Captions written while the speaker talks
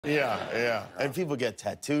Yeah. And people get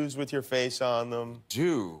tattoos with your face on them.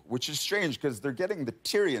 Which is strange because they're getting the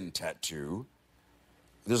Tyrion tattoo.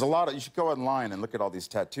 There's a lot of, you should go online and look at all these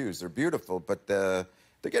tattoos. They're beautiful, but they're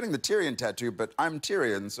getting the Tyrion tattoo, but I'm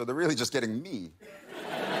Tyrion, so they're really just getting me.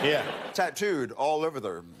 Yeah. Tattooed all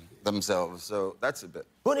over themselves, so that's a bit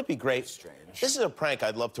Wouldn't it be great? strange. This is a prank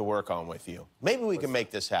I'd love to work on with you. Maybe we can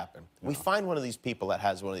make this happen. Yeah. We find one of these people that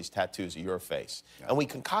has one of these tattoos of your face, and we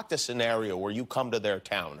concoct a scenario where you come to their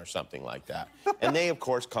town or something like that. And they, of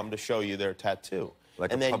course, come to show you their tattoo.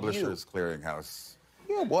 Like and a publisher's clearinghouse.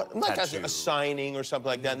 Yeah, what? Like a signing or something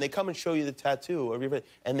like that, and they come and show you the tattoo of your face,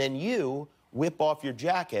 and then you whip off your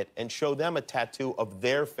jacket and show them a tattoo of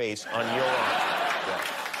their face on your arm. Yeah.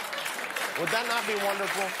 Would that not be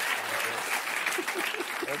wonderful?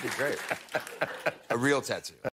 That'd be great. A real tattoo.